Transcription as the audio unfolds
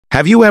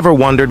Have you ever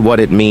wondered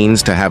what it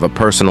means to have a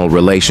personal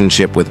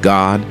relationship with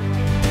God?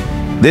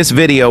 This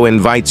video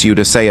invites you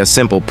to say a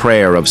simple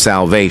prayer of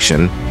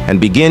salvation and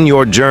begin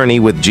your journey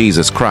with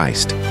Jesus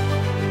Christ.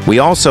 We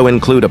also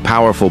include a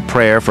powerful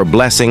prayer for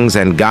blessings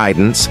and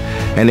guidance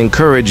and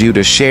encourage you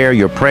to share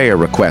your prayer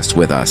requests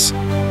with us.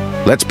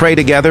 Let's pray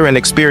together and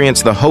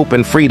experience the hope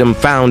and freedom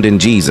found in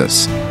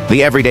Jesus,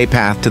 the everyday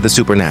path to the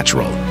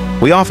supernatural.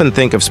 We often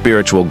think of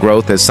spiritual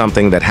growth as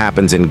something that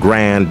happens in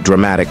grand,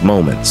 dramatic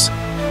moments.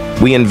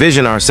 We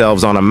envision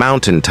ourselves on a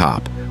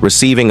mountaintop,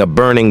 receiving a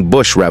burning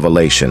bush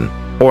revelation,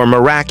 or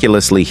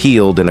miraculously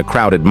healed in a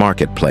crowded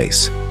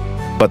marketplace.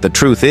 But the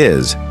truth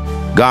is,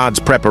 God's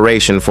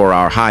preparation for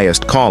our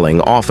highest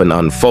calling often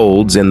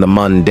unfolds in the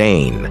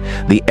mundane,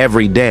 the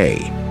everyday,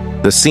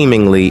 the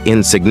seemingly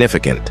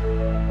insignificant.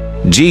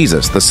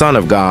 Jesus, the Son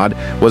of God,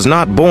 was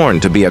not born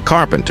to be a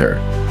carpenter.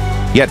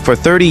 Yet for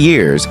 30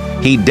 years,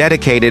 he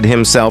dedicated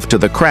himself to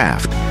the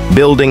craft,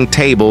 building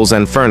tables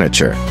and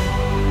furniture.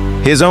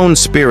 His own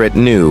spirit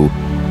knew,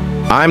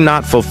 I'm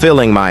not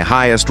fulfilling my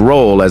highest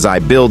role as I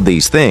build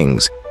these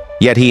things,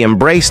 yet he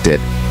embraced it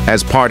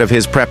as part of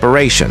his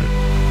preparation.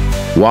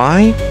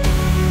 Why?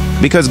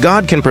 Because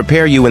God can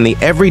prepare you in the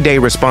everyday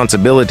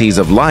responsibilities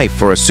of life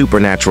for a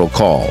supernatural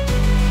call.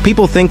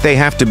 People think they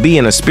have to be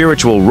in a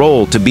spiritual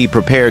role to be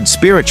prepared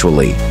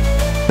spiritually.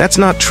 That's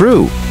not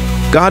true.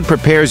 God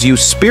prepares you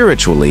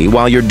spiritually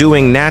while you're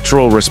doing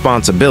natural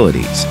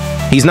responsibilities.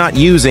 He's not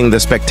using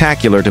the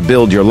spectacular to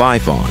build your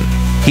life on.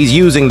 He's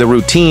using the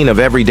routine of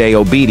everyday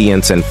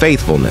obedience and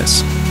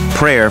faithfulness.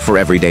 Prayer for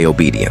everyday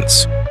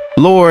obedience.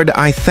 Lord,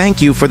 I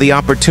thank you for the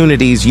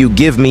opportunities you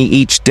give me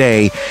each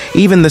day,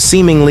 even the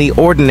seemingly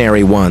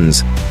ordinary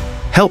ones.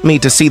 Help me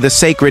to see the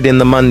sacred in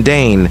the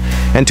mundane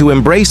and to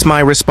embrace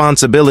my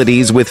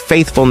responsibilities with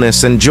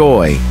faithfulness and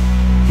joy.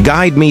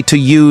 Guide me to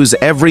use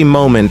every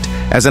moment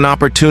as an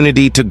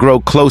opportunity to grow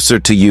closer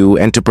to you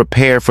and to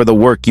prepare for the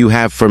work you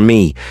have for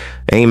me.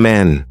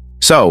 Amen.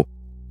 So,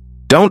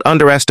 don't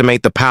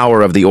underestimate the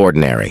power of the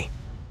ordinary.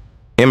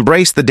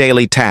 Embrace the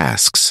daily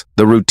tasks,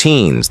 the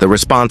routines, the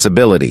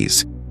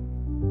responsibilities.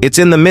 It's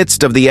in the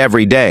midst of the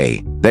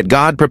everyday that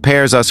God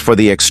prepares us for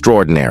the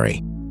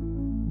extraordinary.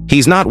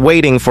 He's not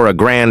waiting for a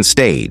grand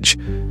stage,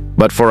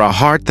 but for a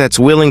heart that's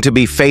willing to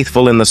be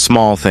faithful in the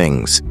small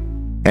things.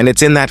 And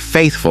it's in that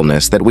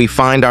faithfulness that we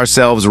find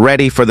ourselves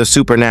ready for the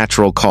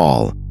supernatural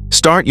call.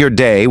 Start your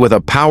day with a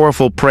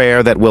powerful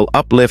prayer that will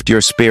uplift your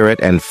spirit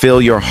and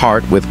fill your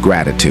heart with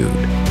gratitude.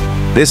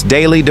 This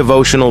daily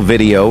devotional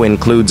video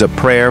includes a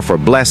prayer for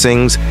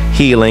blessings,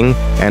 healing,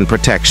 and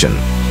protection.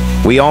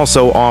 We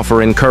also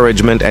offer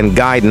encouragement and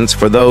guidance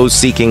for those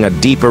seeking a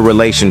deeper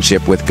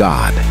relationship with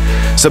God.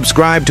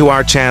 Subscribe to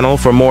our channel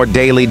for more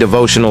daily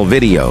devotional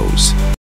videos.